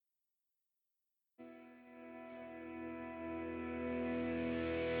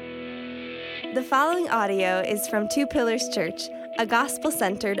The following audio is from Two Pillars Church, a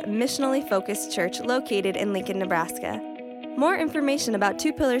gospel-centered, missionally focused church located in Lincoln, Nebraska. More information about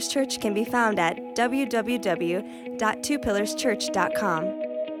Two Pillars Church can be found at www.twopillarschurch.com.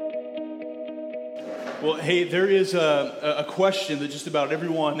 Well, hey, there is a question that just about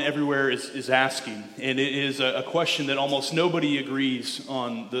everyone everywhere is asking, and it is a question that almost nobody agrees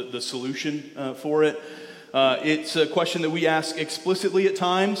on the solution for it. It's a question that we ask explicitly at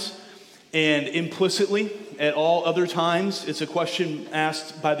times and implicitly at all other times. It's a question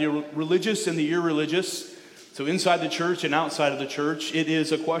asked by the religious and the irreligious, so inside the church and outside of the church. It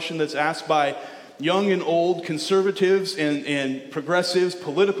is a question that's asked by young and old, conservatives and progressives,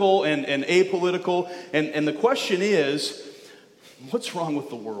 political and apolitical. And the question is, what's wrong with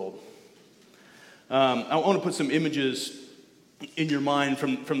the world? I want to put some images in your mind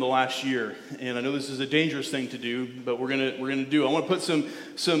from the last year. And I know this is a dangerous thing to do, but we're gonna do. I want to put some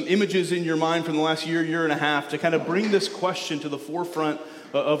images in your mind from the last year and a half to kind of bring this question to the forefront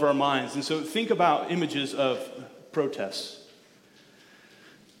of our minds. And so think about images of protests,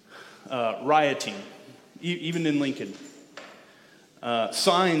 rioting, even in Lincoln.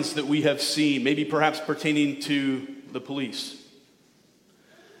 Signs that we have seen, maybe perhaps pertaining to the police.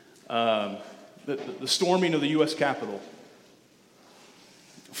 The storming of the U.S. Capitol.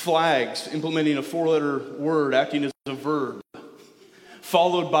 Flags implementing a four-letter word acting as a verb,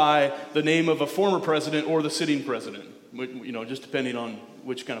 followed by the name of a former president or the sitting president, just depending on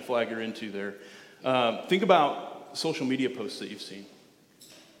which kind of flag you're into there. Think about social media posts that you've seen.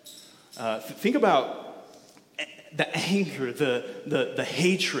 Think about the anger, the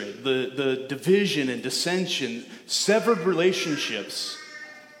hatred, the division and dissension, severed relationships.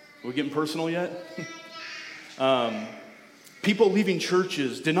 Are we getting personal yet? People leaving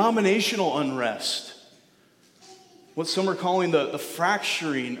churches, denominational unrest, what some are calling the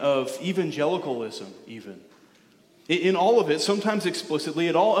fracturing of evangelicalism even. In all of it, sometimes explicitly,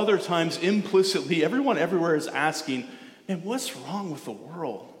 at all other times implicitly, everyone everywhere is asking, man, what's wrong with the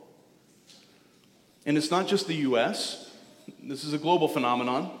world? And it's not just the U.S. This is a global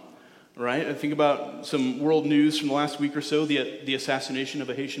phenomenon, right? I think about some world news from the last week or so, the assassination of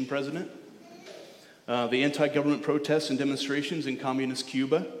a Haitian president. The anti-government protests and demonstrations in communist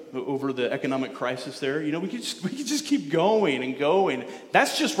Cuba over the economic crisis there. We could just keep going and going.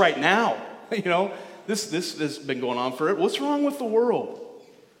 That's just right now. This has been going on forever. What's wrong with the world?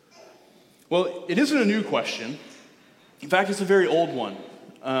 Well, it isn't a new question. In fact, it's a very old one.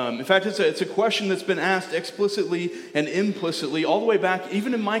 In fact, it's a question that's been asked explicitly and implicitly all the way back,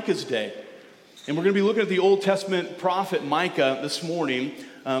 even in Micah's day. And we're going to be looking at the Old Testament prophet Micah this morning.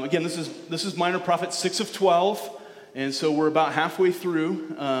 Again, this is Minor Prophet 6 of 12, and so we're about halfway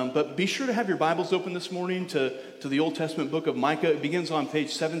through. But be sure to have your Bibles open this morning to the Old Testament book of Micah. It begins on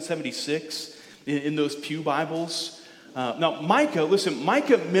page 776 in those pew Bibles. Now, Micah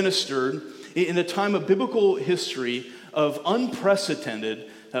ministered in a time of biblical history of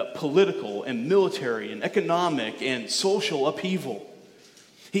unprecedented political and military and economic and social upheaval.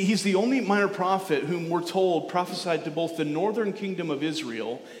 He's the only minor prophet whom we're told prophesied to both the northern kingdom of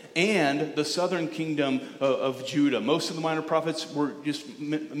Israel and the southern kingdom of Judah. Most of the minor prophets were just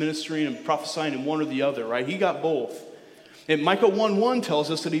ministering and prophesying in one or the other, right? He got both. And Micah 1:1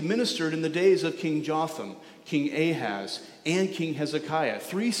 tells us that he ministered in the days of King Jotham, King Ahaz, and King Hezekiah,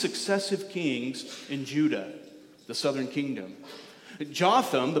 three successive kings in Judah, the southern kingdom.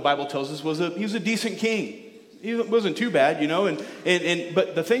 Jotham, the Bible tells us, he was a decent king. He wasn't too bad,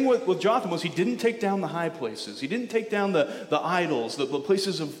 but the thing with Jotham was he didn't take down the high places. He didn't take down the idols, the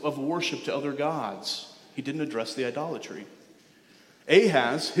places of worship to other gods. He didn't address the idolatry.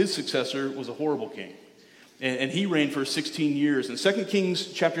 Ahaz, his successor, was a horrible king. And he reigned for 16 years. And 2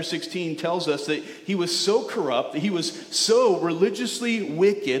 Kings chapter 16 tells us that he was so corrupt, that he was so religiously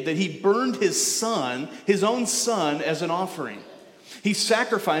wicked that he burned his own son, as an offering. He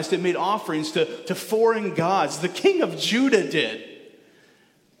sacrificed and made offerings to foreign gods. The king of Judah did.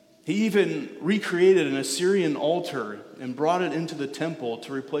 He even recreated an Assyrian altar and brought it into the temple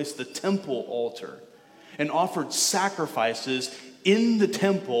to replace the temple altar and offered sacrifices in the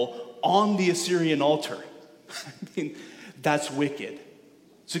temple on the Assyrian altar. That's wicked.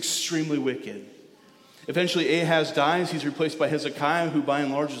 It's extremely wicked. Eventually, Ahaz dies. He's replaced by Hezekiah, who by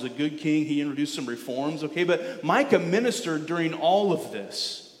and large is a good king. He introduced some reforms, but Micah ministered during all of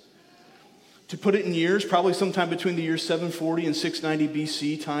this. To put it in years, probably sometime between the years 740 and 690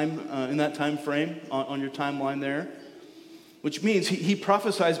 BC time, in that time frame on your timeline there, which means he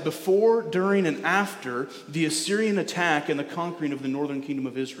prophesies before, during, and after the Assyrian attack and the conquering of the northern kingdom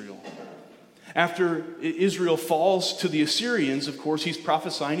of Israel. After Israel falls to the Assyrians, of course, he's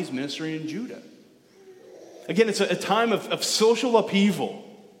prophesying, he's ministering in Judah. Again, it's a time of social upheaval,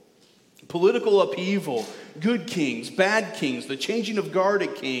 political upheaval, good kings, bad kings, the changing of guard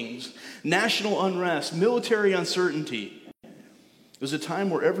at kings, national unrest, military uncertainty. It was a time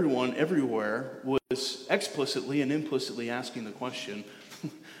where everyone, everywhere, was explicitly and implicitly asking the question,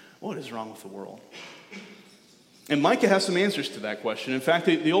 what is wrong with the world? And Micah has some answers to that question. In fact,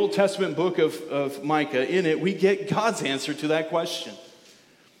 the Old Testament book of Micah, in it, we get God's answer to that question.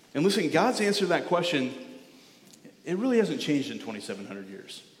 And listen, God's answer to that question, it really hasn't changed in 2,700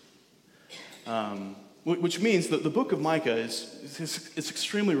 years. Which means that the book of Micah is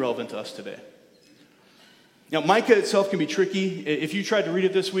extremely relevant to us today. Now, Micah itself can be tricky. If you tried to read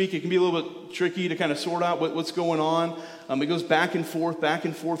it this week, it can be a little bit tricky to kind of sort out what's going on. It goes back and forth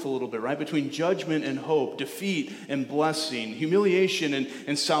a little bit, right? Between judgment and hope, defeat and blessing, humiliation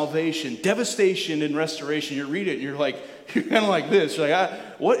and salvation, devastation and restoration. You read it and you're kind of like this. You're like,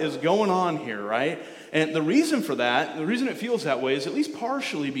 what is going on here, right? And the reason for that, the reason it feels that way is at least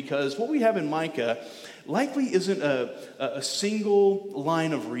partially because what we have in Micah likely isn't a single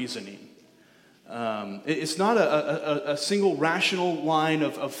line of reasoning. It's not a single rational line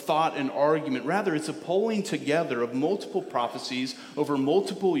of thought and argument. Rather, it's a pulling together of multiple prophecies over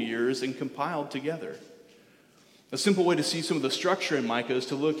multiple years and compiled together. A simple way to see some of the structure in Micah is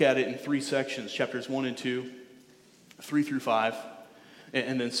to look at it in 3 sections, chapters 1 and 2, 3 through 5,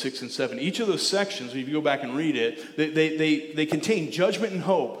 and then 6 and 7. Each of those sections, if you go back and read it, they contain judgment and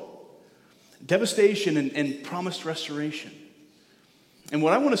hope, devastation and promised restoration. And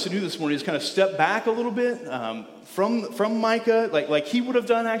what I want us to do this morning is kind of step back a little bit from Micah, like he would have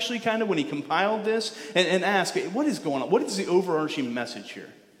done actually kind of when he compiled this, and ask, what is going on? What is the overarching message here?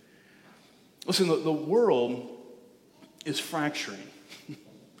 Listen, the world is fracturing.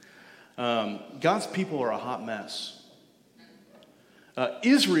 God's people are a hot mess.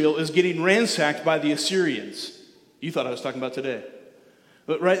 Israel is getting ransacked by the Assyrians. You thought I was talking about today.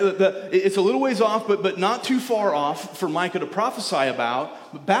 But right, it's a little ways off, but not too far off for Micah to prophesy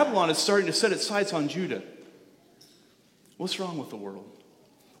about. But Babylon is starting to set its sights on Judah. What's wrong with the world?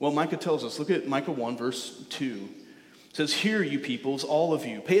 Well, Micah tells us. Look at Micah 1, verse 2. It says, "Hear, you peoples, all of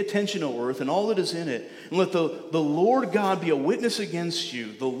you. Pay attention, O earth, and all that is in it. And let the Lord God be a witness against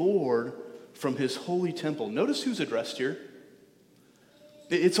you, the Lord from his holy temple." Notice who's addressed here.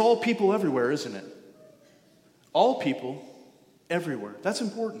 It's all people everywhere, isn't it? All people everywhere. That's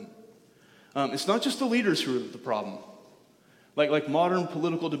important. It's not just the leaders who are the problem. Like modern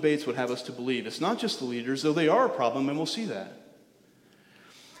political debates would have us to believe. It's not just the leaders, though they are a problem, and we'll see that.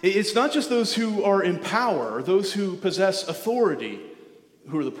 It's not just those who are in power, or those who possess authority,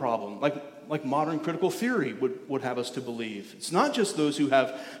 who are the problem. Like modern critical theory would have us to believe. It's not just those who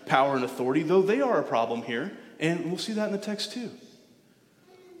have power and authority, though they are a problem here, and we'll see that in the text too.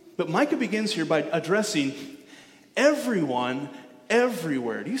 But Micah begins here by addressing everyone,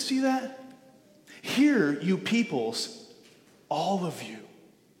 everywhere. Do you see that? Hear, you peoples, all of you.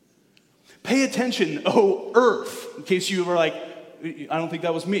 Pay attention, O earth, in case you were like, I don't think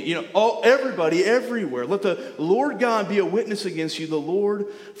that was me. Everybody, everywhere. Let the Lord God be a witness against you, the Lord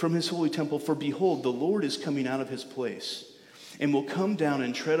from his holy temple. For behold, the Lord is coming out of his place and will come down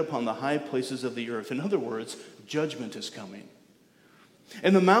and tread upon the high places of the earth. In other words, judgment is coming.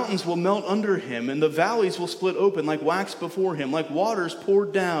 And the mountains will melt under him, and the valleys will split open like wax before him, like waters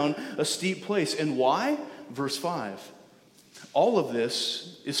poured down a steep place. And why? Verse 5. All of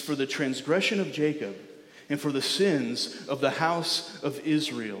this is for the transgression of Jacob and for the sins of the house of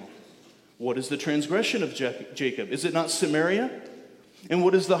Israel. What is the transgression of Jacob? Is it not Samaria? And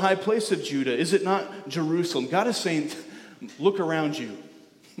what is the high place of Judah? Is it not Jerusalem? God is saying, look around you.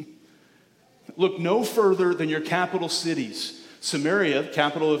 Look no further than your capital cities. Samaria,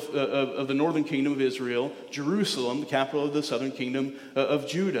 capital of the northern kingdom of Israel. Jerusalem, the capital of the southern kingdom of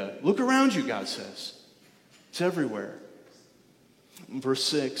Judah. Look around you, God says. It's everywhere. Verse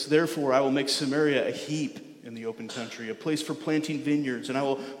 6, therefore I will make Samaria a heap in the open country, a place for planting vineyards, and I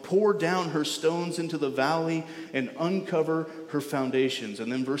will pour down her stones into the valley and uncover her foundations.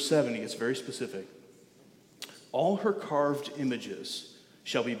 And then verse 7, he gets very specific. All her carved images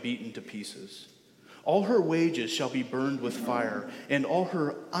shall be beaten to pieces. All her wages shall be burned with fire, and all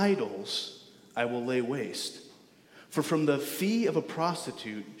her idols I will lay waste. For from the fee of a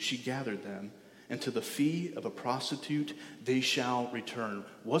prostitute she gathered them, and to the fee of a prostitute they shall return.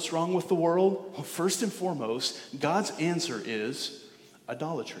 What's wrong with the world? Well, first and foremost, God's answer is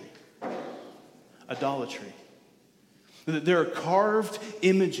idolatry. Idolatry. There are carved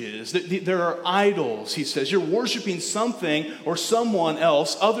images. There are idols, he says. You're worshiping something or someone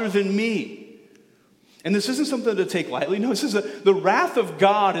else other than me. And this isn't something to take lightly. No, this is the wrath of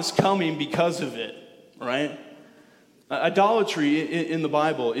God is coming because of it, right? Idolatry in the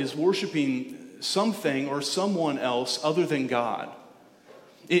Bible is worshiping something or someone else other than God.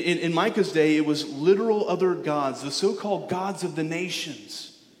 In Micah's day, it was literal other gods, the so-called gods of the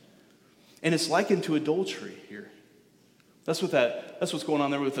nations. And it's likened to adultery here. That's what's going on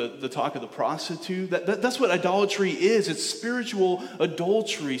there with the talk of the prostitute. That's what idolatry is. It's spiritual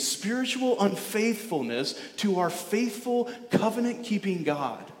adultery, spiritual unfaithfulness to our faithful, covenant-keeping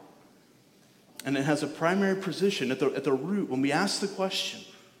God. And it has a primary position at the root when we ask the question,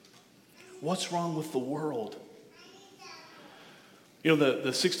 what's wrong with the world? You know, the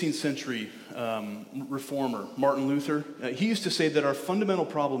 16th century reformer, Martin Luther, he used to say that our fundamental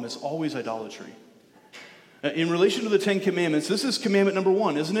problem is always idolatry. In relation to the Ten Commandments, this is commandment number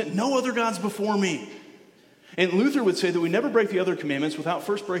 1, isn't it? No other gods before me. And Luther would say that we never break the other commandments without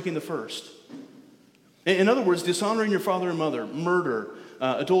first breaking the first. In other words, dishonoring your father and mother, murder,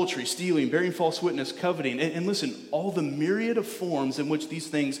 adultery, stealing, bearing false witness, coveting, and listen, all the myriad of forms in which these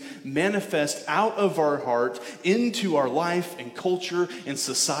things manifest out of our heart into our life and culture and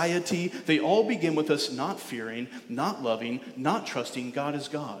society, they all begin with us not fearing, not loving, not trusting God as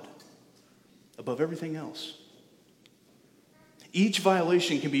God above everything else. Each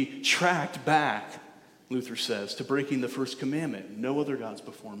violation can be tracked back, Luther says, to breaking the first commandment, no other gods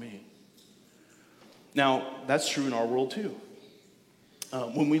before me. Now, that's true in our world too.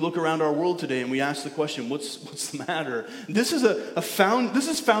 When we look around our world today and we ask the question, what's the matter? This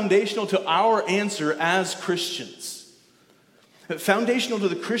is foundational to our answer as Christians. Foundational to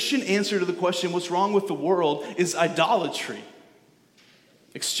the Christian answer to the question, what's wrong with the world, is idolatry.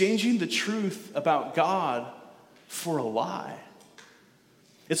 Exchanging the truth about God for a lie.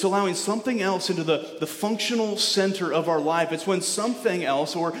 It's allowing something else into the functional center of our life. It's when something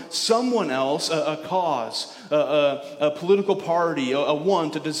else or someone else, a cause, a political party, a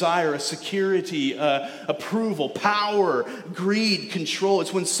want, a desire, a security, approval, power, greed, control.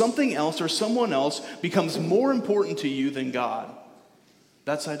 It's when something else or someone else becomes more important to you than God.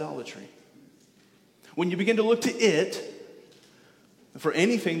 That's idolatry. When you begin to look to it for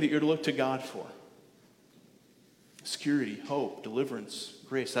anything that you're to look to God for. Security, hope, deliverance,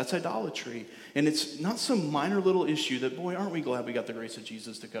 grace. That's idolatry. And it's not some minor little issue that, boy, aren't we glad we got the grace of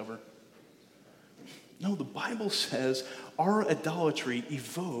Jesus to cover? No, the Bible says our idolatry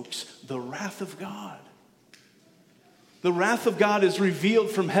evokes the wrath of God. The wrath of God is revealed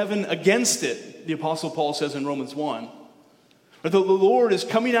from heaven against it, the Apostle Paul says in Romans 1. The Lord is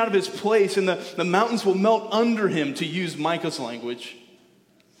coming out of his place and the mountains will melt under him, to use Micah's language.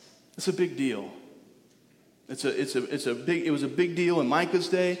 It's a big deal. It was a big deal in Micah's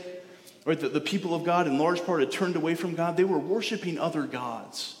day. Right? The people of God in large part had turned away from God. They were worshiping other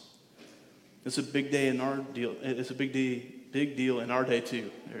gods. It's a big day in our deal. It's a big deal in our day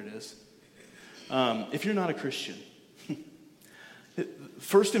too. There it is. If you're not a Christian,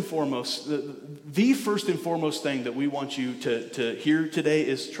 first and foremost, the first and foremost thing that we want you to hear today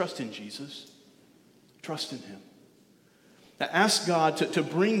is trust in Jesus. Trust in him. Ask God to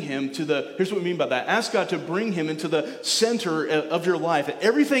bring him here's what we mean by that. Ask God to bring him into the center of your life.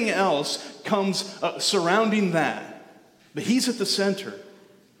 Everything else comes surrounding that. But he's at the center.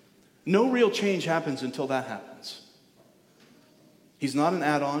 No real change happens until that happens. He's not an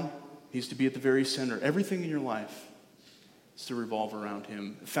add-on. He's to be at the very center. Everything in your life is to revolve around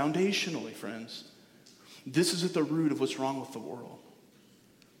him. Foundationally, friends, this is at the root of what's wrong with the world.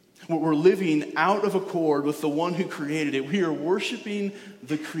 We're living out of accord with the one who created it. We are worshiping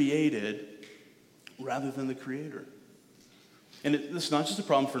the created rather than the creator. And it's not just a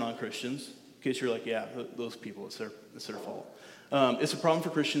problem for non-Christians. In case you're like, yeah, those people, it's their fault. It's a problem for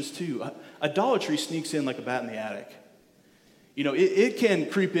Christians too. Idolatry sneaks in like a bat in the attic. You know, it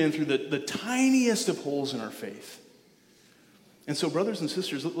can creep in through the tiniest of holes in our faith. And so, brothers and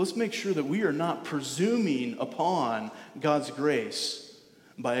sisters, let's make sure that we are not presuming upon God's grace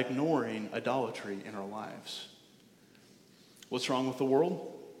by ignoring idolatry in our lives. What's wrong with the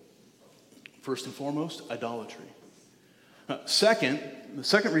world? First and foremost, idolatry. The second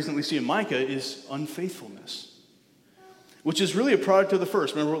reason we see in Micah is unfaithfulness, which is really a product of the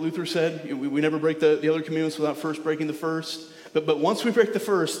first. Remember what Luther said? We never break the other commandments without first breaking the first. But once we break the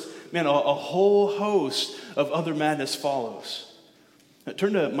first, man, a whole host of other madness follows.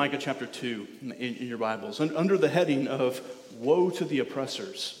 Turn to Micah chapter 2 in your Bibles. Under the heading of Woe to the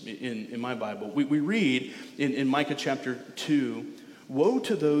Oppressors in my Bible, we read in Micah chapter 2, Woe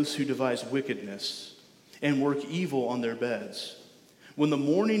to those who devise wickedness and work evil on their beds. When the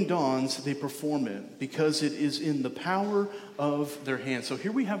morning dawns, they perform it, because it is in the power of their hands. So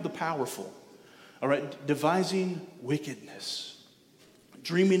here we have the powerful all right, devising wickedness,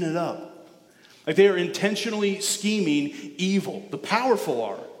 dreaming it up. Like they are intentionally scheming evil. The powerful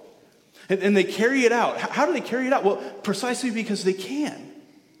are. And they carry it out. How do they carry it out? Well, precisely because they can.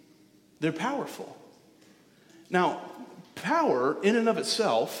 They're powerful. Now, power in and of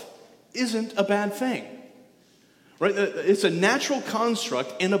itself isn't a bad thing. Right? It's a natural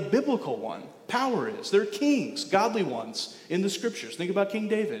construct and a biblical one. Power is. They're kings, godly ones in the scriptures. Think about King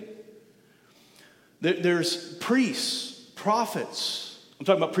David. There's priests, prophets. I'm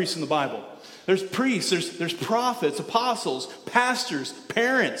talking about priests in the Bible. There's priests, there's prophets, apostles, pastors,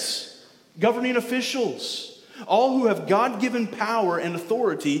 parents, governing officials, all who have God-given power and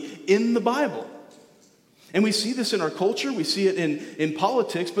authority in the Bible. And we see this in our culture, we see it in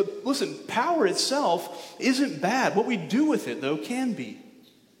politics, but listen, power itself isn't bad. What we do with it, though, can be.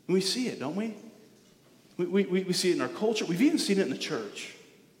 And we see it, don't we? We see it in our culture. We've even seen it in the church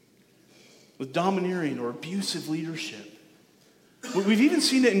with domineering or abusive leadership. We've even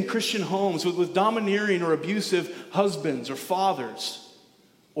seen it in Christian homes with domineering or abusive husbands or fathers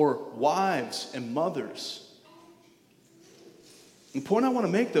or wives and mothers. The point I want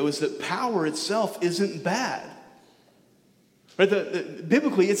to make, though, is that power itself isn't bad. Right?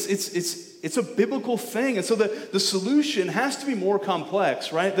 Biblically, it's a biblical thing. And so the solution has to be more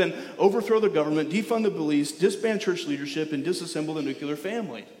complex, right, than overthrow the government, defund the police, disband church leadership, and disassemble the nuclear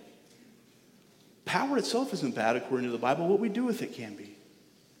family. Power itself isn't bad according to the Bible. What we do with it can be.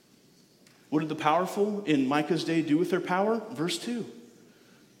 What did the powerful in Micah's day do with their power? Verse 2.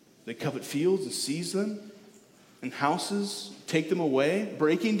 They covet fields and seize them, and houses, take them away.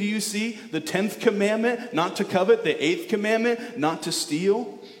 Breaking, do you see? The 10th commandment, not to covet. The 8th commandment, not to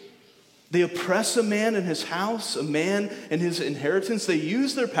steal. They oppress a man in his house, a man in his inheritance. They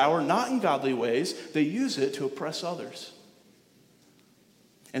use their power not in godly ways. They use it to oppress others.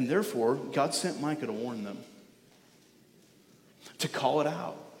 And therefore, God sent Micah to warn them, to call it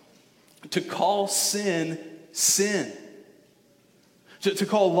out, to call sin, sin. To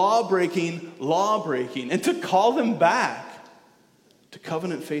call law-breaking, law-breaking, and to call them back to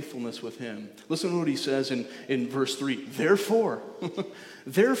covenant faithfulness with him. Listen to what he says in verse 3. Therefore,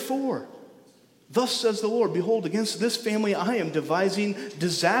 thus says the Lord, behold, against this family I am devising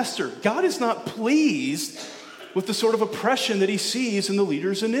disaster. God is not pleased with the sort of oppression that he sees in the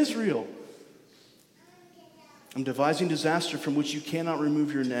leaders in Israel. I'm devising disaster from which you cannot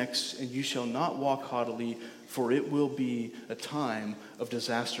remove your necks, and you shall not walk haughtily, for it will be a time of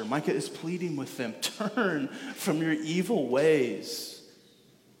disaster. Micah is pleading with them, turn from your evil ways.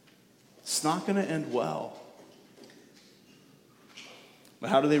 It's not going to end well. But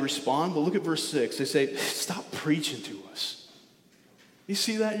how do they respond? Well, look at verse 6. They say, stop preaching to us. You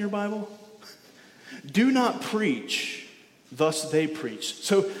see that in your Bible? Do not preach. Thus they preach.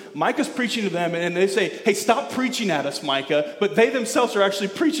 So Micah's preaching to them, and they say, hey, stop preaching at us, Micah. But they themselves are actually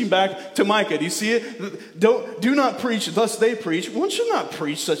preaching back to Micah. Do you see it? Do not preach, thus they preach. One should not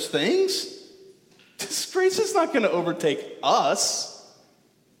preach such things. Disgrace is not going to overtake us.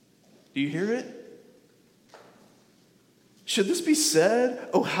 Do you hear it? Should this be said,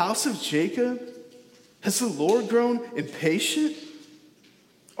 O house of Jacob? Has the Lord grown impatient?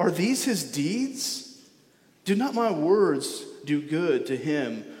 Are these his deeds? Do not my words do good to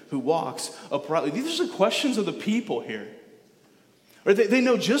him who walks uprightly? These are the questions of the people here. Or they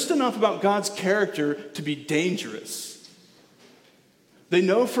know just enough about God's character to be dangerous. They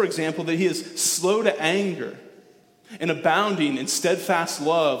know, for example, that he is slow to anger and abounding in steadfast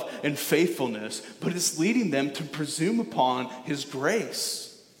love and faithfulness, but it's leading them to presume upon his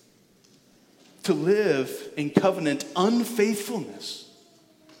grace, to live in covenant unfaithfulness.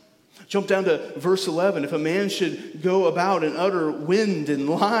 Jump down to verse 11. If a man should go about and utter wind and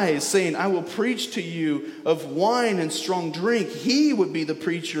lies, saying, I will preach to you of wine and strong drink, he would be the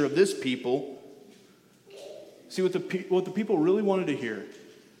preacher of this people. See, what the people really wanted to hear,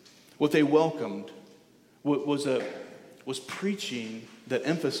 what they welcomed, was preaching that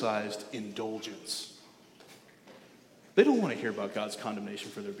emphasized indulgence. They don't want to hear about God's condemnation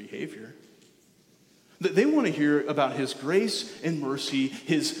for their behavior. They want to hear about his grace and mercy,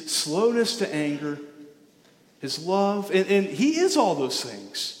 his slowness to anger, his love. And he is all those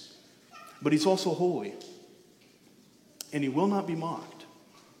things. But he's also holy. And he will not be mocked.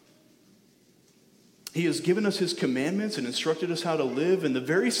 He has given us his commandments and instructed us how to live in the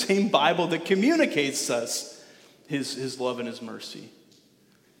very same Bible that communicates us his love and his mercy.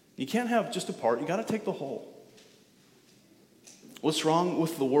 You can't have just a part. You got to take the whole. What's wrong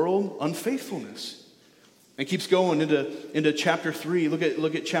with the world? Unfaithfulness. It keeps going into chapter 3.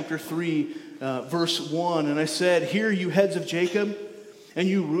 Look at chapter 3, verse 1. And I said, hear you heads of Jacob, And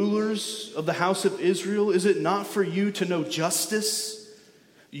you rulers of the house of Israel, is it not for you to know justice?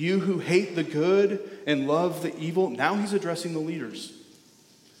 You who hate the good and love the evil. Now he's addressing the leaders,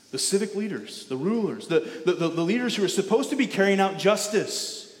 the civic leaders, the rulers, the leaders who are supposed to be carrying out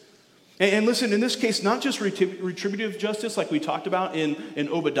justice. And listen, in this case, not just retributive justice like we talked about in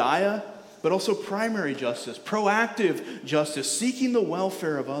Obadiah, but also primary justice, proactive justice, seeking the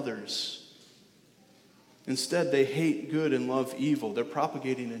welfare of others. Instead, they hate good and love evil. They're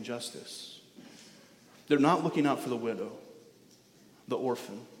propagating injustice. They're not looking out for the widow, the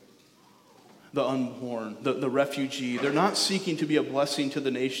orphan, the unborn, the refugee. They're not seeking to be a blessing to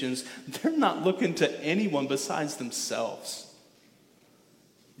the nations. They're not looking to anyone besides themselves.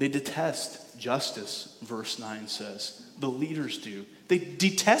 They detest justice, verse 9 says. The leaders do. They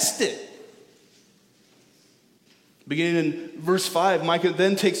detest it. Beginning in verse 5, Micah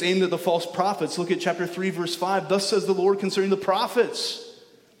then takes aim at the false prophets. Look at chapter 3, verse 5. Thus says the Lord concerning the prophets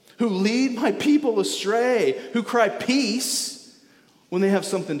who lead my people astray, who cry peace when they have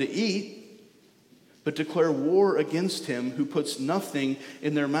something to eat, but declare war against him who puts nothing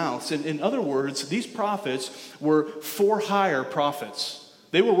in their mouths. In other words, these prophets were for hire prophets.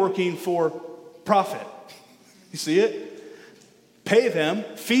 They were working for profit. You see it? Pay them,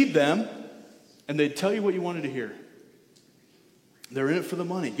 feed them, and they'd tell you what you wanted to hear. They're in it for the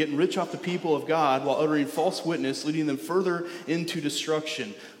money, getting rich off the people of God while uttering false witness, leading them further into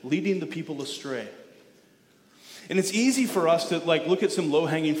destruction, leading the people astray. And it's easy for us to look at some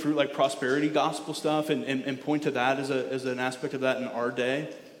low-hanging fruit like prosperity gospel stuff and point to that as an aspect of that in our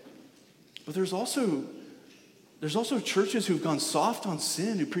day. But there's also churches who've gone soft on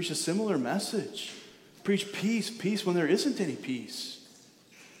sin, who preach a similar message. Preach peace when there isn't any peace.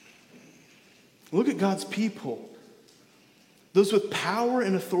 Look at God's people. Those with power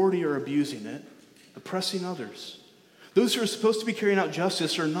and authority are abusing it, oppressing others. Those who are supposed to be carrying out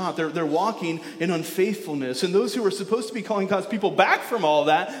justice are not. They're walking in unfaithfulness. And those who are supposed to be calling God's people back from all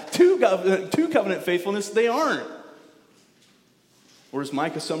that to covenant faithfulness, they aren't. Or as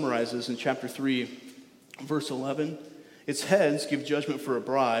Micah summarizes in chapter 3, verse 11, its heads give judgment for a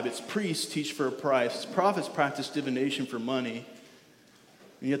bribe, its priests teach for a price, its prophets practice divination for money,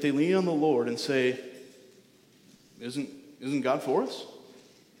 and yet they lean on the Lord and say, Isn't God for us?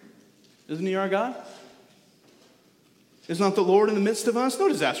 Isn't he our God? Is not the Lord in the midst of us? No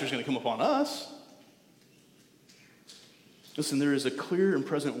disaster is going to come upon us. Listen, there is a clear and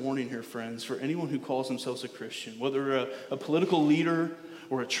present warning here, friends, for anyone who calls themselves a Christian, whether a political leader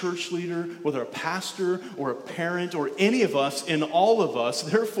or a church leader, whether a pastor or a parent or any of us and all of us.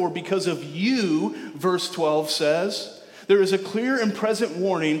 Therefore, because of you, verse 12 says, there is a clear and present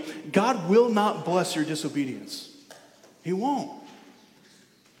warning. God will not bless your disobedience. He won't.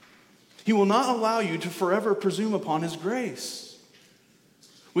 He will not allow you to forever presume upon his grace.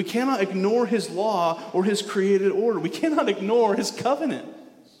 We cannot ignore his law or his created order. We cannot ignore his covenant.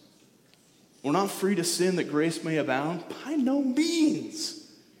 We're not free to sin that grace may abound. By no means.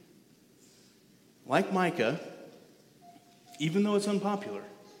 Like Micah, even though it's unpopular,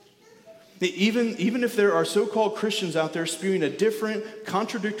 even if there are so-called Christians out there spewing a different,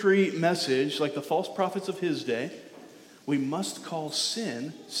 contradictory message like the false prophets of his day, we must call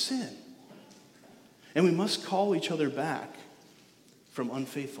sin, sin. And we must call each other back from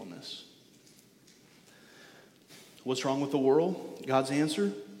unfaithfulness. What's wrong with the world? God's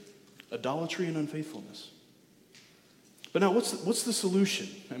answer? Idolatry and unfaithfulness. But now, what's the solution?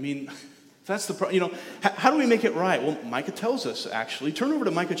 I mean, that's the problem. How do we make it right? Well, Micah tells us, actually. Turn over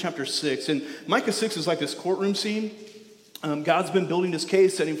to Micah chapter 6. And Micah 6 is like this courtroom scene. God's been building this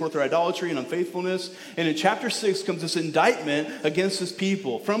case, setting forth their idolatry and unfaithfulness. And in chapter 6 comes this indictment against his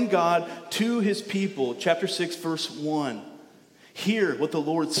people, from God to his people. Chapter 6, verse 1. Hear what the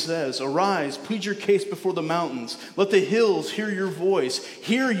Lord says. Arise, plead your case before the mountains. Let the hills hear your voice.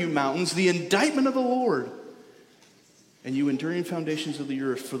 Hear, you mountains, the indictment of the Lord. And you enduring foundations of the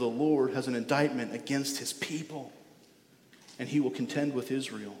earth, for the Lord has an indictment against his people, and he will contend with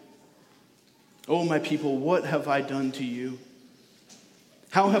Israel. O my people, what have I done to you?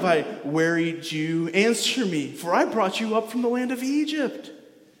 How have I wearied you? Answer me, for I brought you up from the land of Egypt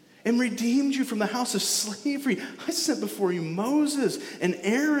and redeemed you from the house of slavery. I sent before you Moses and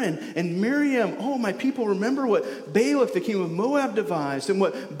Aaron and Miriam. Oh, my people, remember what Balak, the king of Moab, devised, and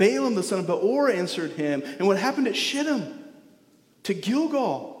what Balaam, the son of Beor, answered him, and what happened at Shittim to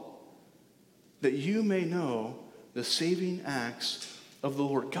Gilgal, that you may know the saving acts of the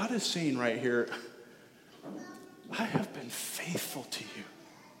Lord. God is saying right here, I have been faithful to you.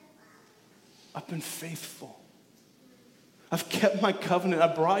 I've been faithful. I've kept my covenant.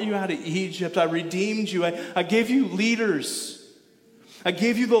 I brought you out of Egypt. I redeemed you. I gave you leaders. I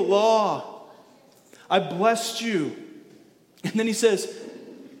gave you the law. I blessed you. And then he says,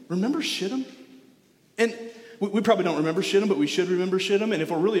 remember Shittim? And we probably don't remember Shittim, but we should remember Shittim. And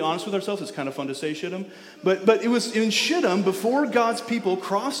if we're really honest with ourselves, it's kind of fun to say Shittim. But it was in Shittim, before God's people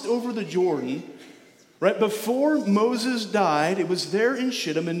crossed over the Jordan, right before Moses died, it was there in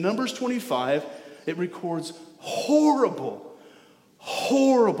Shittim. In Numbers 25, it records horrible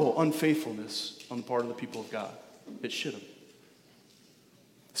unfaithfulness on the part of the people of God at Shittim.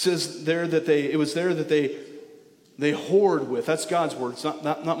 It says there that it was there that they whored with, that's God's word, it's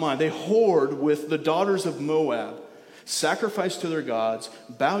not mine. They whored with the daughters of Moab, sacrificed to their gods,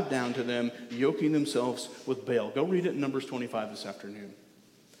 bowed down to them, yoking themselves with Baal. Go read it in Numbers 25 this afternoon.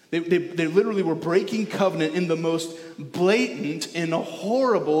 They literally were breaking covenant in the most blatant and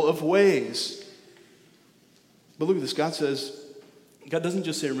horrible of ways. But look at this. God doesn't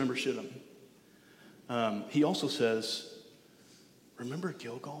just say, remember Shittim. He also says, remember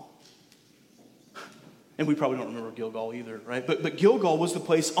Gilgal? And we probably don't remember Gilgal either, right? But Gilgal was the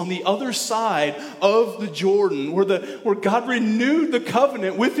place on the other side of the Jordan where God renewed the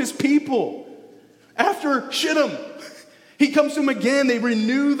covenant with his people. After Shittim, he comes to them again. They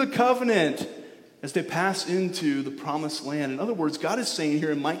renew the covenant as they pass into the promised land. In other words, God is saying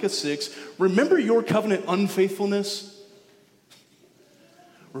here in Micah 6, remember your covenant unfaithfulness?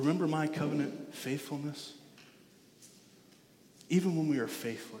 Remember my covenant faithfulness? Even when we are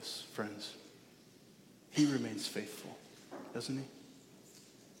faithless, friends, he remains faithful, doesn't he?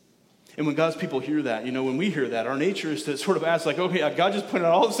 And when God's people hear that, when we hear that, our nature is to sort of ask like, okay, God just pointed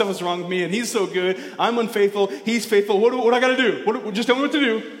out all the stuff that's wrong with me, and he's so good. I'm unfaithful. He's faithful. What do I got to do? Just tell me what to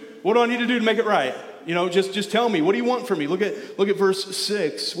do. What do I need to do to make it right? Just tell me. What do you want from me? Look at verse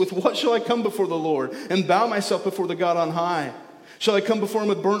 6. With what shall I come before the Lord and bow myself before the God on high? Shall I come before him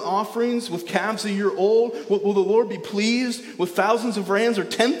with burnt offerings, with calves a year old? Will the Lord be pleased with thousands of rams or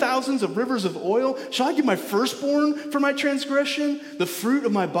 10,000s of rivers of oil? Shall I give my firstborn for my transgression, the fruit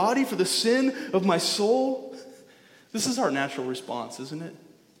of my body for the sin of my soul? This is our natural response, isn't it?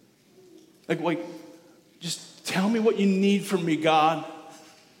 Like, just tell me what you need from me, God.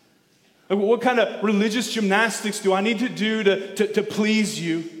 Like, what kind of religious gymnastics do I need to do to please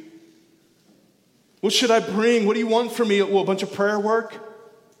you? What should I bring? What do you want from me? Well, a bunch of prayer work?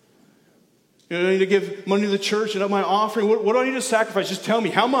 I need to give money to the church and up my offering. What do I need to sacrifice? Just tell me.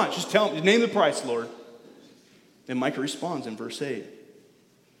 How much? Just tell me. Name the price, Lord. And Micah responds in verse 8.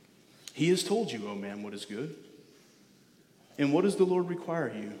 He has told you, O man, what is good. And what does the Lord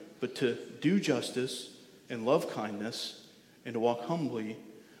require you? But to do justice and love kindness and to walk humbly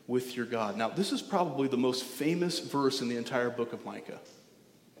with your God. Now, this is probably the most famous verse in the entire book of Micah.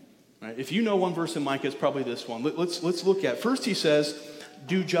 Right? If you know one verse in Micah, it's probably this one. Let's look at. First, he says,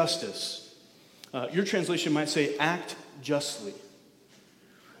 do justice. Your translation might say, act justly.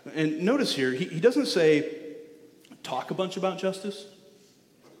 And notice here, he doesn't say, talk a bunch about justice.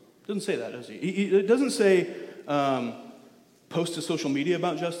 Doesn't say that, does he? It doesn't say, post to social media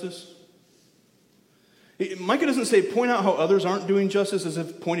about justice. Micah doesn't say, point out how others aren't doing justice as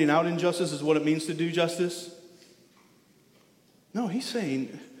if pointing out injustice is what it means to do justice. No, he's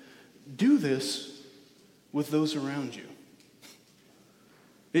saying, do this with those around you.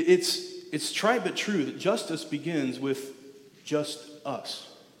 It's trite but true that justice begins with just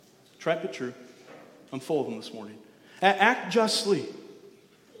us. Trite but true. I'm full of them this morning. Act justly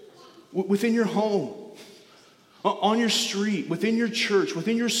within your home, on your street, within your church,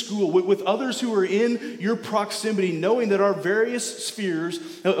 within your school, with others who are in your proximity, knowing that our various spheres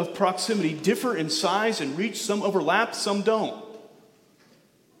of proximity differ in size and reach. Some overlap, some don't.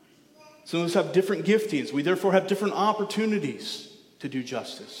 Some of us have different giftings. We therefore have different opportunities to do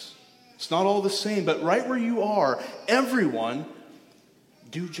justice. It's not all the same, but right where you are, everyone,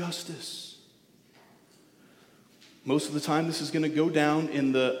 do justice. Most of the time, this is going to go down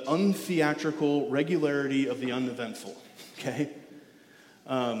in the untheatrical regularity of the uneventful, okay?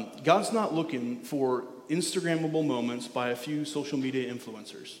 God's not looking for Instagrammable moments by a few social media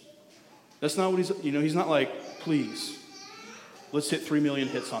influencers. That's not what he's not like, please, let's hit 3 million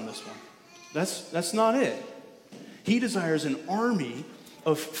hits on this one. That's not it. He desires an army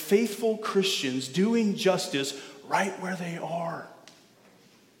of faithful Christians doing justice right where they are,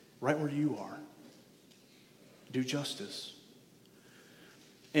 right where you are. Do justice.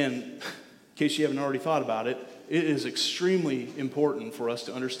 And in case you haven't already thought about it, it is extremely important for us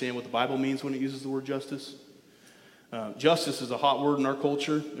to understand what the Bible means when it uses the word justice. Justice is a hot word in our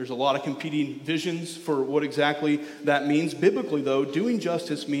culture. There's a lot of competing visions for what exactly that means. Biblically, though, doing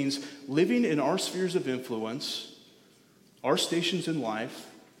justice means living in our spheres of influence, our stations in life,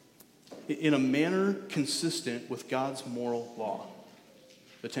 in a manner consistent with God's moral law.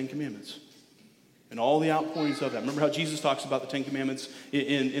 The Ten Commandments. And all the outpourings of that. Remember how Jesus talks about the Ten Commandments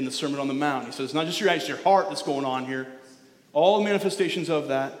in the Sermon on the Mount. He says, it's not just your eyes, it's your heart that's going on here. All the manifestations of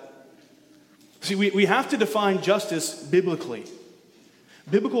that. See, we have to define justice biblically.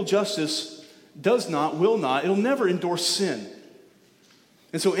 Biblical justice does not, will not, it'll never endorse sin.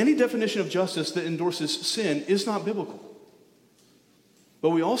 And so any definition of justice that endorses sin is not biblical.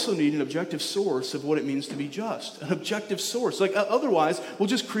 But we also need an objective source of what it means to be just. An objective source. Like otherwise, we'll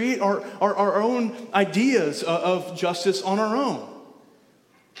just create our own ideas of justice on our own.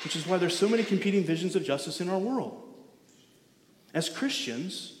 Which is why there's so many competing visions of justice in our world. As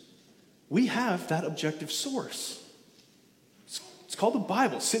Christians, we have that objective source. It's called the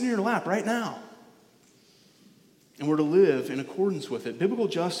Bible. It's sitting in your lap right now. And we're to live in accordance with it. Biblical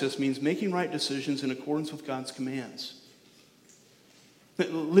justice means making right decisions in accordance with God's commands.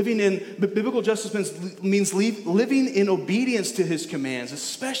 Biblical justice means living in obedience to his commands,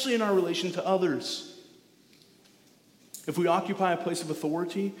 especially in our relation to others. If we occupy a place of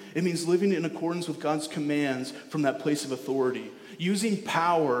authority, it means living in accordance with God's commands from that place of authority, using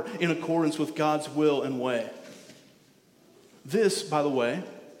power in accordance with God's will and way. This, by the way,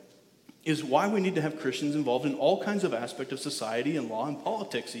 is why we need to have Christians involved in all kinds of aspects of society and law and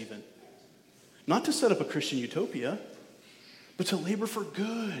politics even. Not to set up a Christian utopia, but to labor for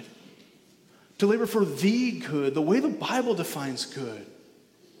good. To labor for the good, the way the Bible defines good.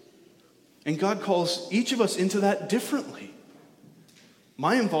 And God calls each of us into that differently.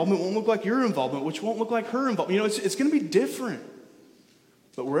 My involvement won't look like your involvement, which won't look like her involvement. You know, it's going to be different.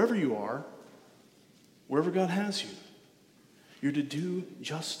 But wherever you are, wherever God has you, you're to do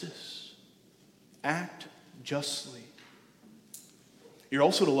justice. Act justly. You're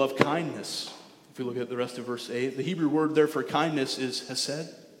also to love kindness. If we look at the rest of verse 8, the Hebrew word there for kindness is hesed.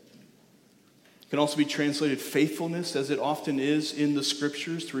 It can also be translated faithfulness, as it often is in the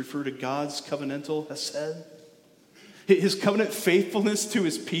scriptures, to refer to God's covenantal hesed. His covenant faithfulness to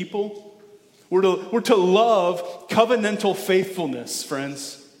his people. We're to love covenantal faithfulness,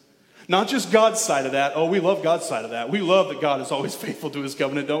 friends. Not just God's side of that. Oh, we love God's side of that. We love that God is always faithful to his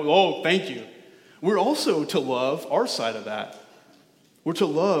covenant, don't we? Oh, thank you. We're also to love our side of that. We're to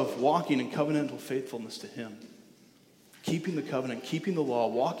love walking in covenantal faithfulness to him. Keeping the covenant, keeping the law,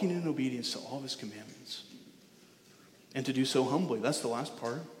 walking in obedience to all of his commandments. And to do so humbly. That's the last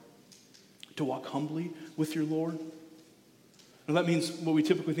part. To walk humbly with your Lord. And that means what we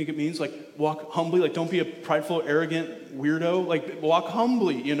typically think it means, like walk humbly, like don't be a prideful, arrogant weirdo, like walk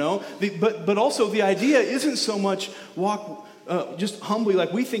humbly, you know. But also the idea isn't so much walk just humbly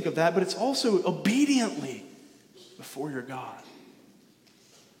like we think of that, but it's also obediently before your God.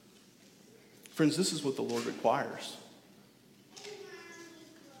 Friends, this is what the Lord requires.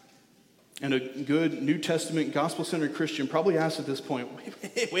 And a good New Testament, gospel-centered Christian probably asks at this point,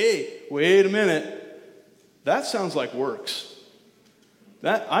 wait a minute. That sounds like works.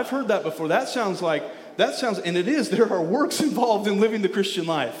 I've heard that before. That sounds, and it is, there are works involved in living the Christian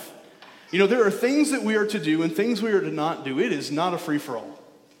life. You know, there are things that we are to do and things we are to not do. It is not a free-for-all.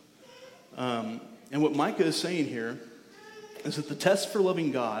 And what Micah is saying here is that the test for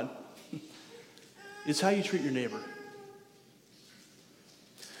loving God is how you treat your neighbor.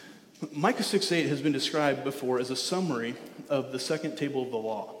 Micah 6:8 has been described before as a summary of the second table of the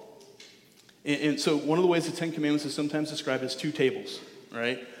law. And so one of the ways the Ten Commandments is sometimes described as two tables,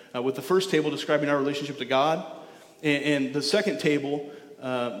 right? With the first table describing our relationship to God, and the second table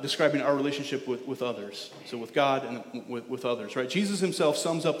describing our relationship with others. So with God and with others, right? Jesus himself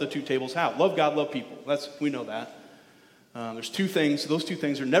sums up the two tables how? Love God, love people. We know that. There's two things. Those two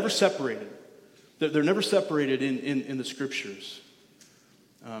things are never separated. They're never separated in the scriptures.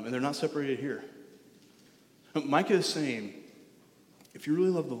 And they're not separated here. Micah is saying, if you really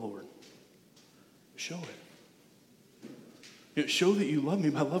love the Lord, show it. You know, show that you love me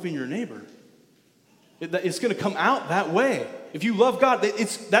by loving your neighbor. It's going to come out that way. If you love God,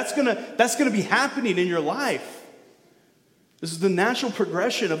 that's going to be happening in your life. This is the natural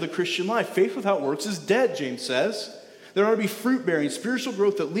progression of the Christian life. Faith without works is dead, James says. There ought to be fruit-bearing, spiritual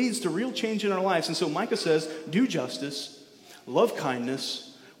growth that leads to real change in our lives. And so Micah says, do justice, love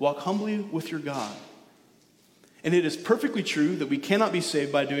kindness, walk humbly with your God. And it is perfectly true that we cannot be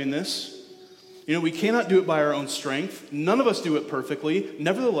saved by doing this. You know, we cannot do it by our own strength. None of us do it perfectly.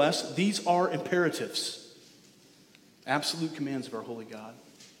 Nevertheless, these are imperatives. Absolute commands of our holy God.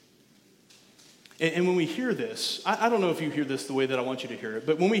 And when we hear this, I don't know if you hear this the way that I want you to hear it,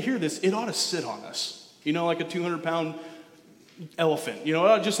 but when we hear this, it ought to sit on us. You know, like a 200-pound elephant. You know, it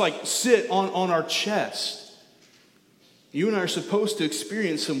ought to just like sit on our chest. You and I are supposed to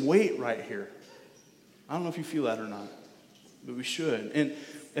experience some weight right here. I don't know if you feel that or not. but we should. And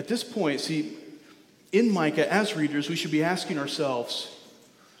at this point, see, in Micah, as readers, we should be asking ourselves,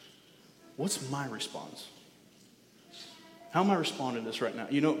 what's my response? How am I responding to this right now?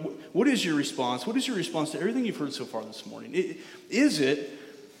 You know, what is your response? What is your response to everything you've heard so far this morning? Is it,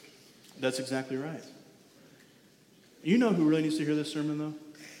 that's exactly right. You know who really needs to hear this sermon, though?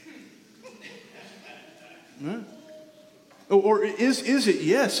 Huh? Or is it,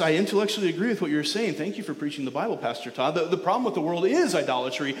 yes, I intellectually agree with what you're saying. Thank you for preaching the Bible, Pastor Todd. The problem with the world is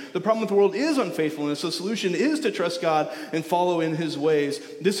idolatry. The problem with the world is unfaithfulness. The solution is to trust God and follow in his ways.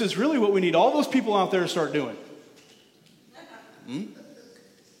 This is really what we need all those people out there to start doing.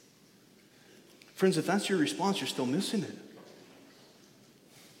 Friends, if that's your response, you're still missing it.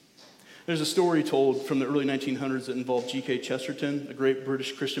 There's a story told from the early 1900s that involved G.K. Chesterton, a great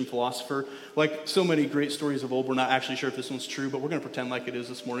British Christian philosopher. Like so many great stories of old, we're not actually sure if this one's true, but we're going to pretend like it is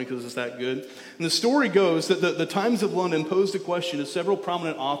this morning because it's that good. And the story goes that the Times of London posed a question to several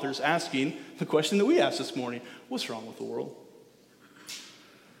prominent authors asking the question that we asked this morning: what's wrong with the world?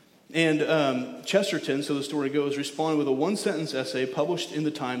 And Chesterton, so the story goes, responded with a one-sentence essay published in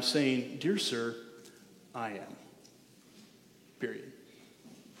the Times saying, "Dear sir, I am." Period.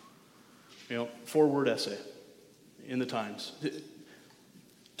 You know, 4-word essay in the Times.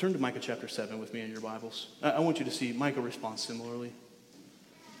 Turn to Micah chapter 7 with me in your Bibles. I want you to see Micah responds similarly.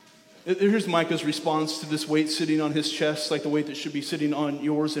 Here's Micah's response to this weight sitting on his chest, like the weight that should be sitting on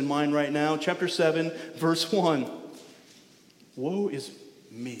yours and mine right now. Chapter 7, verse 1. Woe is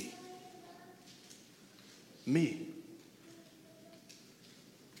me. Me.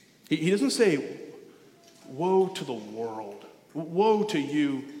 He doesn't say, woe to the world. Woe to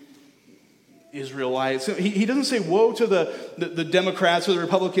you, Israelites. He doesn't say woe to the Democrats or the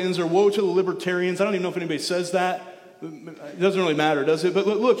Republicans or woe to the libertarians. I don't even know if anybody says that. It doesn't really matter, does it? But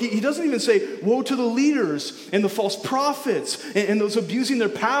look, he doesn't even say woe to the leaders and the false prophets and those abusing their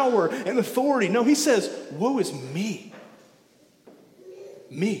power and authority. No, he says, woe is me.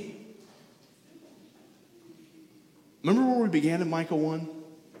 Me. Remember where we began in Micah 1?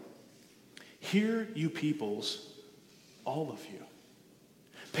 Hear, you peoples, all of you.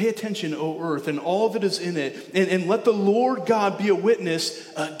 Pay attention, O earth, and all that is in it, and let the Lord God be a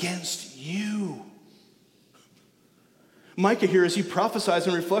witness against you. Micah here, as he prophesies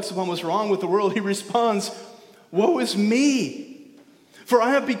and reflects upon what's wrong with the world, he responds, woe is me. For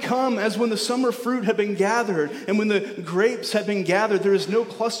I have become as when the summer fruit had been gathered, and when the grapes had been gathered, there is no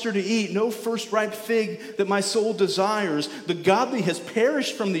cluster to eat, no first ripe fig that my soul desires. The godly has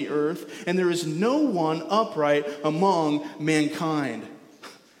perished from the earth, and there is no one upright among mankind.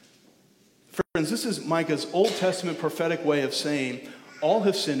 Friends, this is Micah's Old Testament prophetic way of saying, all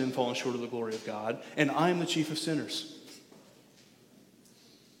have sinned and fallen short of the glory of God, and I am the chief of sinners.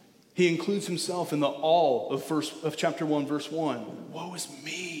 He includes himself in the all of chapter 1, verse 1. Woe is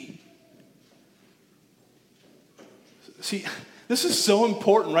me. See, this is so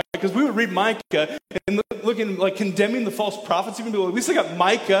important, right? Because we would read Micah and looking like condemning the false prophets, even though at least I got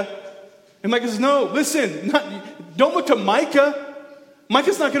Micah. And Micah says, no, listen, don't look to Micah.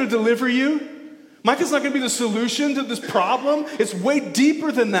 Micah's not going to deliver you. Micah's not going to be the solution to this problem. It's way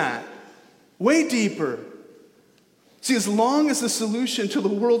deeper than that. Way deeper. See, as long as the solution to the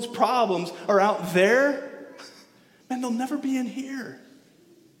world's problems are out there, man, they'll never be in here.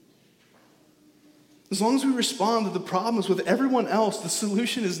 As long as we respond to the problems with everyone else, the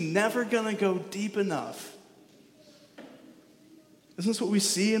solution is never going to go deep enough. Isn't this what we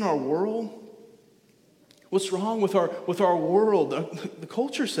see in our world? What's wrong with our world? The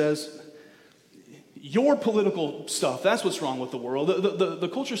culture says, your political stuff, that's what's wrong with the world. The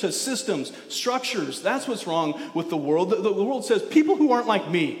culture says systems, structures, that's what's wrong with the world. The world says people who aren't like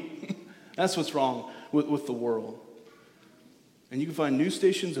me, that's what's wrong with the world. And you can find news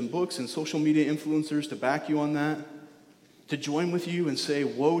stations and books and social media influencers to back you on that, to join with you and say,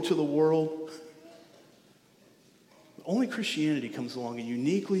 woe to the world. Only Christianity comes along and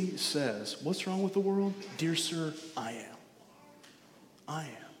uniquely says, what's wrong with the world? Dear sir, I am. I am.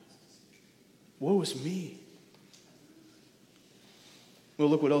 Woe is me. Well,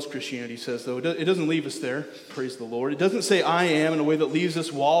 look what else Christianity says, though. It doesn't leave us there, praise the Lord. It doesn't say I am in a way that leaves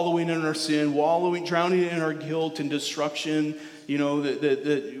us wallowing in our sin, drowning in our guilt and destruction, you know,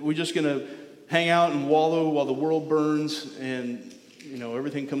 that we're just going to hang out and wallow while the world burns and, you know,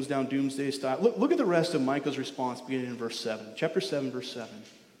 everything comes down doomsday style. Look at the rest of Micah's response beginning in verse 7. Chapter 7, verse 7. It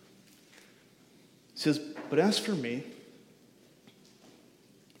says, but as for me,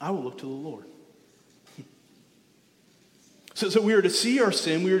 I will look to the Lord. So we are to see our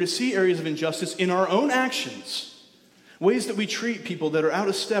sin, we are to see areas of injustice in our own actions. Ways that we treat people that are out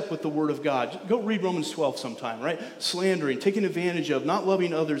of step with the Word of God. Go read Romans 12 sometime, right? Slandering, taking advantage of, not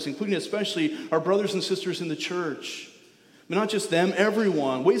loving others, including especially our brothers and sisters in the church. But not just them,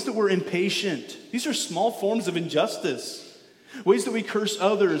 everyone. Ways that we're impatient. These are small forms of injustice. Ways that we curse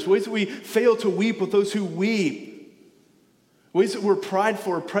others. Ways that we fail to weep with those who weep. Ways that we're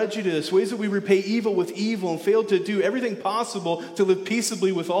prideful or prejudiced. Ways that we repay evil with evil and fail to do everything possible to live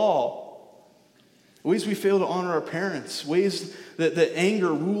peaceably with all. Ways we fail to honor our parents. Ways that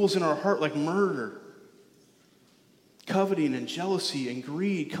anger rules in our heart like murder. Coveting and jealousy and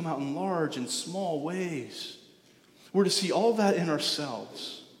greed come out in large and small ways. We're to see all that in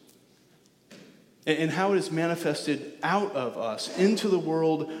ourselves and how it is manifested out of us into the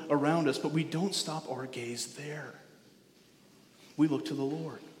world around us. But we don't stop our gaze there. We look to the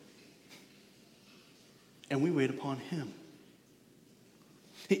Lord and we wait upon Him.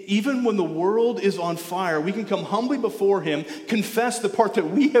 Even when the world is on fire, we can come humbly before Him, confess the part that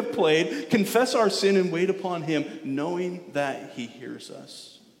we have played, confess our sin, and wait upon Him, knowing that He hears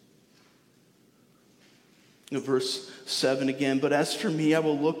us. Verse 7 again, but as for me, I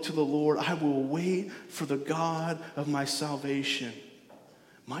will look to the Lord. I will wait for the God of my salvation.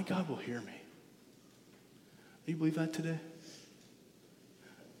 My God will hear me. Do you believe that today?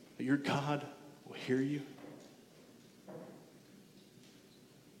 That your God will hear you?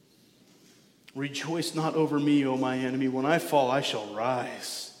 Rejoice not over me, O my enemy. When I fall, I shall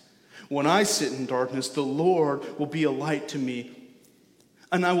rise. When I sit in darkness, the Lord will be a light to me.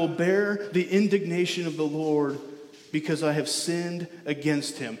 And I will bear the indignation of the Lord because I have sinned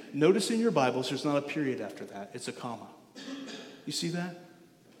against Him. Notice in your Bibles, there's not a period after that. It's a comma. You see that?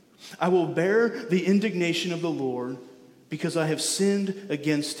 I will bear the indignation of the Lord because I have sinned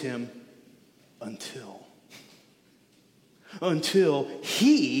against Him until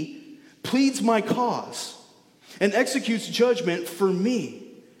He pleads my cause and executes judgment for me.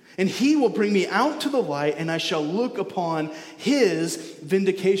 And He will bring me out to the light, and I shall look upon His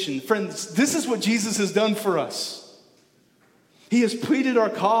vindication. Friends, this is what Jesus has done for us. He has pleaded our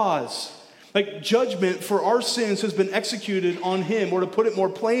cause. Like judgment for our sins has been executed on Him. Or to put it more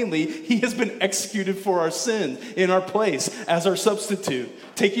plainly, He has been executed for our sins in our place as our substitute,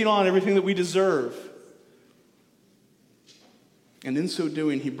 taking on everything that we deserve. And in so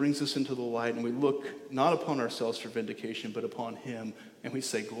doing, He brings us into the light, and we look not upon ourselves for vindication, but upon Him, and we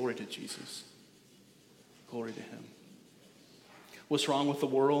say, glory to Jesus. Glory to Him. What's wrong with the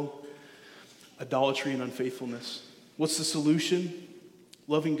world? Idolatry and unfaithfulness. What's the solution?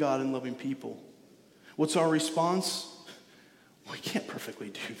 Loving God and loving people. What's our response? We can't perfectly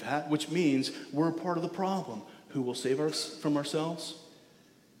do that, which means we're a part of the problem. Who will save us from ourselves?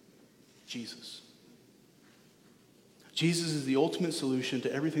 Jesus. Jesus is the ultimate solution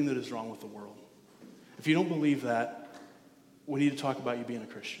to everything that is wrong with the world. If you don't believe that, we need to talk about you being a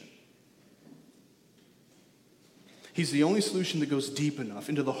Christian. He's the only solution that goes deep enough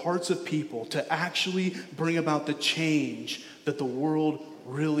into the hearts of people to actually bring about the change that the world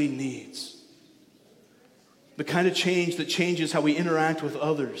really needs. The kind of change that changes how we interact with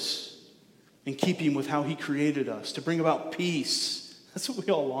others in keeping with how He created us, to bring about peace. That's what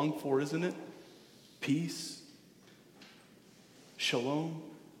we all long for, isn't it? Peace. Shalom.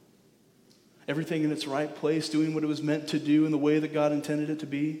 Everything in its right place, doing what it was meant to do in the way that God intended it to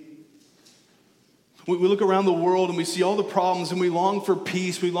be. We look around the world and we see all the problems and we long for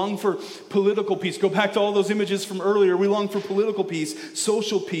peace. We long for political peace. Go back to all those images from earlier. We long for political peace,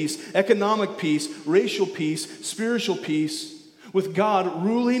 social peace, economic peace, racial peace, spiritual peace. With God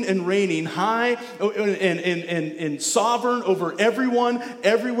ruling and reigning high and sovereign over everyone,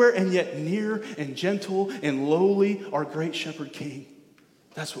 everywhere, and yet near and gentle and lowly, our great shepherd king.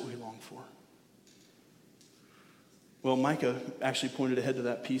 That's what we long for. Well, Micah actually pointed ahead to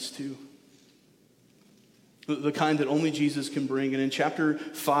that peace too. The kind that only Jesus can bring. And in chapter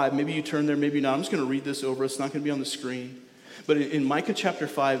 5, maybe you turn there, maybe not. I'm just going to read this over. It's not going to be on the screen. But in Micah chapter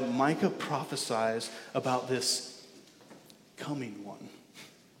 5, Micah prophesies about this coming one.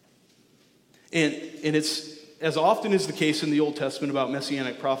 And it's, as often is the case in the Old Testament about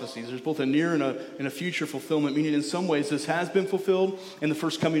messianic prophecies, there's both a near and a future fulfillment, meaning in some ways this has been fulfilled in the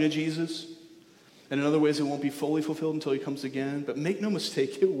first coming of Jesus. And in other ways, it won't be fully fulfilled until He comes again. But make no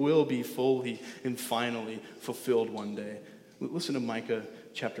mistake, it will be fully and finally fulfilled one day. Listen to Micah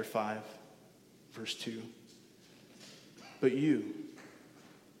chapter 5, verse 2. But you,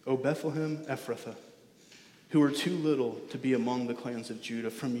 O Bethlehem Ephrathah, who are too little to be among the clans of Judah,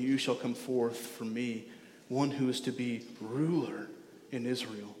 from you shall come forth for me one who is to be ruler in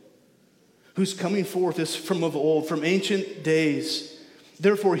Israel, whose coming forth is from of old, from ancient days.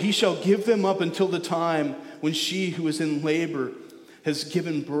 Therefore he shall give them up until the time when she who is in labor has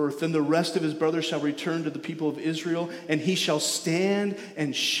given birth. Then the rest of his brothers shall return to the people of Israel, and he shall stand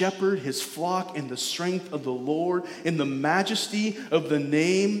and shepherd his flock in the strength of the Lord, in the majesty of the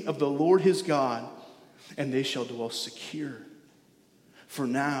name of the Lord his God, and they shall dwell secure. For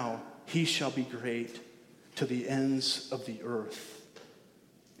now he shall be great to the ends of the earth,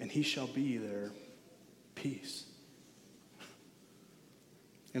 and he shall be their peace.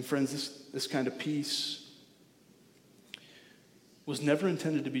 And friends, this kind of peace was never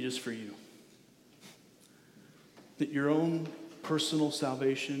intended to be just for you. That your own personal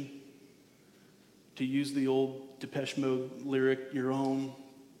salvation, to use the old Depeche Mode lyric, your own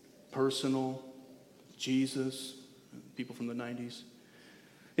personal Jesus, people from the 90s,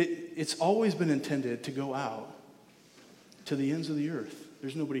 it's always been intended to go out to the ends of the earth.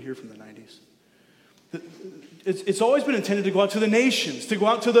 There's nobody here from the 90s. It's always been intended to go out to the nations, to go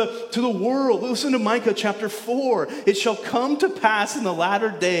out to the world. Listen to Micah chapter 4. It shall come to pass in the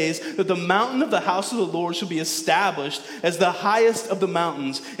latter days that the mountain of the house of the Lord shall be established as the highest of the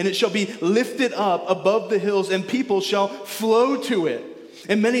mountains, and it shall be lifted up above the hills, and people shall flow to it.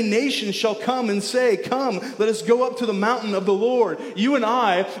 And many nations shall come and say, come, let us go up to the mountain of the Lord. You and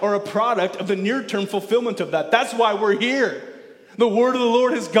I are a product of the near-term fulfillment of that. That's why we're here. The word of the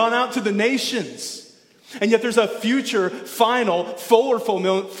Lord has gone out to the nations. And yet there's a future, final, fuller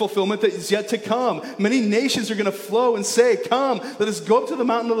fulfillment that is yet to come. Many nations are going to flow and say, come, let us go up to the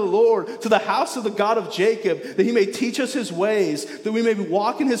mountain of the Lord, to the house of the God of Jacob, that he may teach us his ways, that we may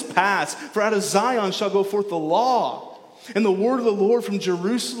walk in his paths. For out of Zion shall go forth the law and the word of the Lord from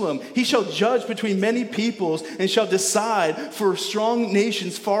Jerusalem. He shall judge between many peoples and shall decide for strong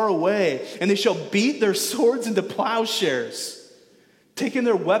nations far away. And they shall beat their swords into plowshares, taking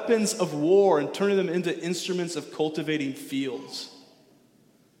their weapons of war and turning them into instruments of cultivating fields.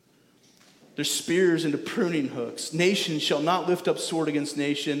 Their spears into pruning hooks. Nation shall not lift up sword against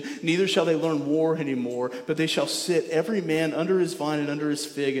nation, neither shall they learn war anymore, but they shall sit every man under his vine and under his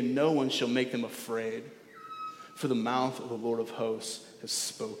fig, and no one shall make them afraid. For the mouth of the Lord of hosts has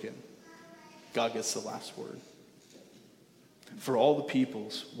spoken. God gets the last word. For all the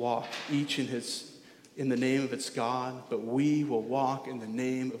peoples walk each in the name of its God, but we will walk in the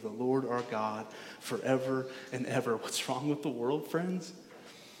name of the Lord our God forever and ever. What's wrong with the world, friends?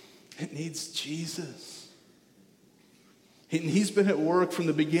 It needs Jesus. And he's been at work from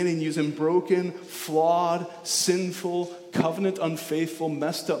the beginning using broken, flawed, sinful, covenant unfaithful,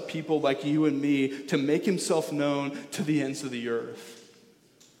 messed up people like you and me to make himself known to the ends of the earth.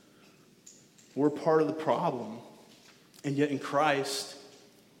 We're part of the problem, and yet in Christ,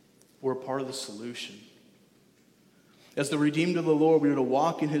 we're a part of the solution. As the redeemed of the Lord, we are to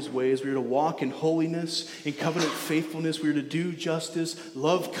walk in his ways. We are to walk in holiness, in covenant faithfulness. We are to do justice,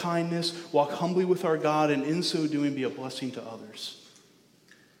 love kindness, walk humbly with our God, and in so doing be a blessing to others.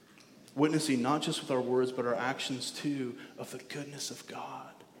 Witnessing not just with our words, but our actions too, of the goodness of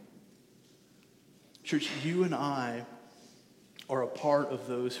God. Church, you and I are a part of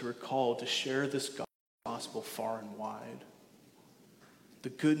those who are called to share this gospel far and wide. The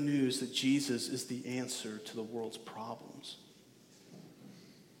good news that Jesus is the answer to the world's problems.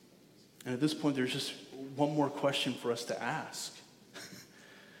 And at this point, there's just one more question for us to ask.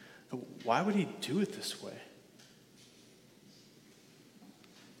 Why would he do it this way?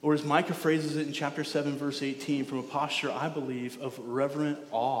 Or as Micah phrases it in chapter 7, verse 18, from a posture, I believe, of reverent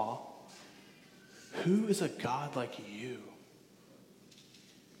awe, who is a God like you?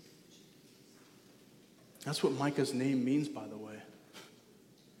 That's what Micah's name means, by the way.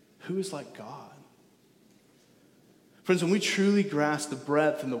 Who is like God? Friends, when we truly grasp the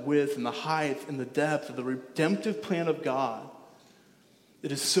breadth and the width and the height and the depth of the redemptive plan of God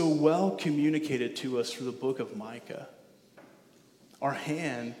that is so well communicated to us through the book of Micah, our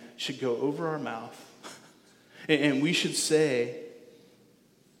hand should go over our mouth and we should say,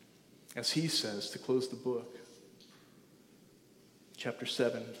 as he says to close the book, chapter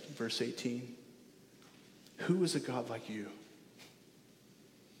 7, verse 18, who is a God like you?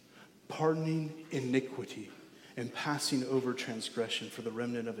 Pardoning iniquity and passing over transgression for the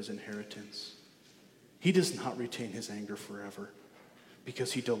remnant of his inheritance. He does not retain his anger forever,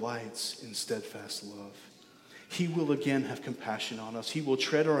 because he delights in steadfast love. He will again have compassion on us. He will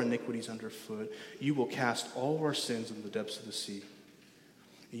tread our iniquities underfoot. You will cast all our sins in the depths of the sea.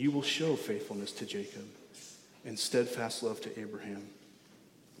 And you will show faithfulness to Jacob and steadfast love to Abraham,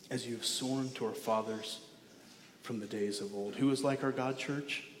 as you have sworn to our fathers from the days of old. Who is like our God,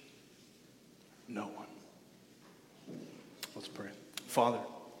 church? No one. Let's pray. Father,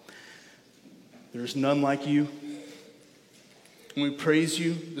 there is none like you. And we praise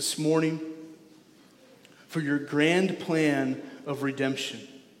you this morning for your grand plan of redemption.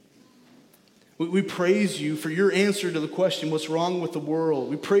 We praise you for your answer to the question, what's wrong with the world?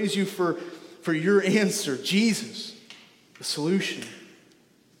 We praise you for your answer, Jesus, the solution.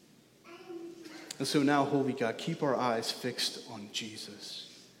 And so now, Holy God, keep our eyes fixed on Jesus.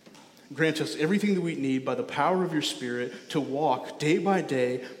 Grant us everything that we need by the power of your Spirit to walk day by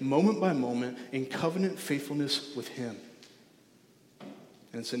day, moment by moment, in covenant faithfulness with him.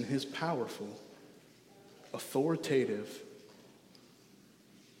 And it's in his powerful, authoritative,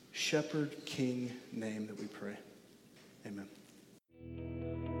 Shepherd King name that we pray. Amen.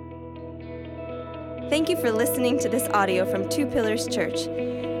 Thank you for listening to this audio from Two Pillars Church.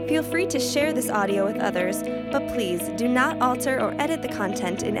 Feel free to share this audio with others, but please do not alter or edit the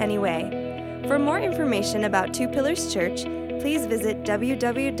content in any way. For more information about Two Pillars Church, please visit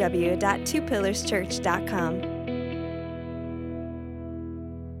www.twopillarschurch.com.